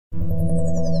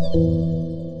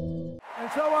And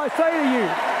so I say to you,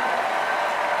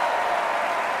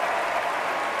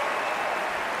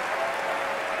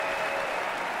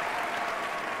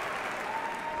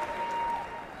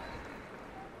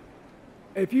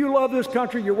 if you love this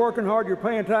country, you're working hard, you're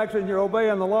paying taxes, and you're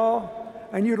obeying the law,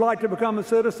 and you'd like to become a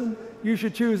citizen, you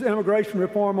should choose immigration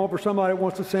reform over somebody that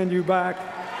wants to send you back.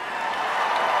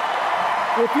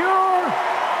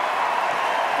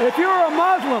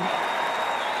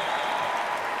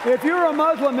 If you're a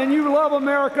Muslim and you love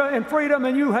America and freedom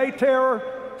and you hate terror,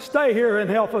 stay here and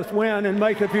help us win and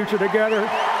make the future together.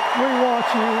 We want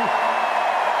you.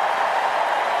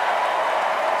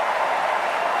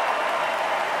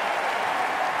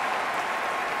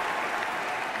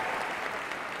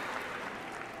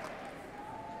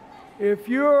 If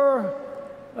you're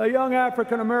a young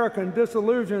African American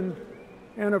disillusioned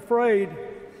and afraid,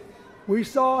 we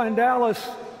saw in Dallas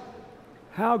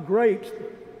how great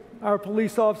our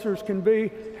police officers can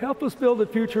be. Help us build a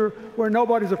future where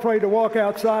nobody's afraid to walk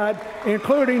outside,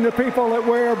 including the people that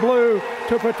wear blue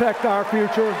to protect our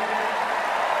future.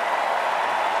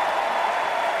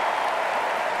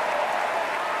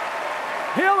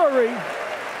 Hillary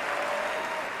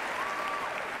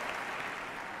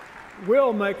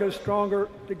will make us stronger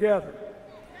together.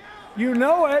 You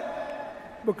know it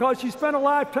because she spent a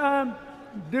lifetime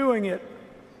doing it.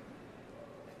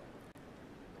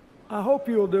 I hope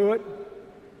you'll do it.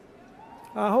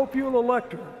 I hope you'll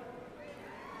elect her.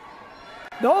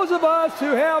 Those of us who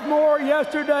have more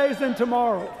yesterdays than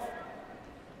tomorrows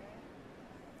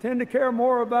tend to care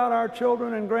more about our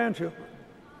children and grandchildren.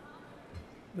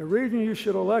 The reason you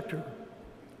should elect her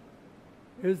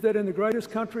is that in the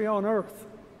greatest country on earth,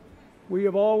 we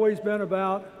have always been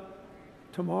about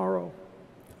tomorrow.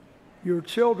 Your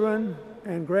children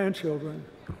and grandchildren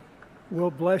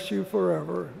will bless you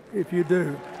forever if you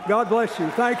do. God bless you.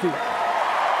 Thank you.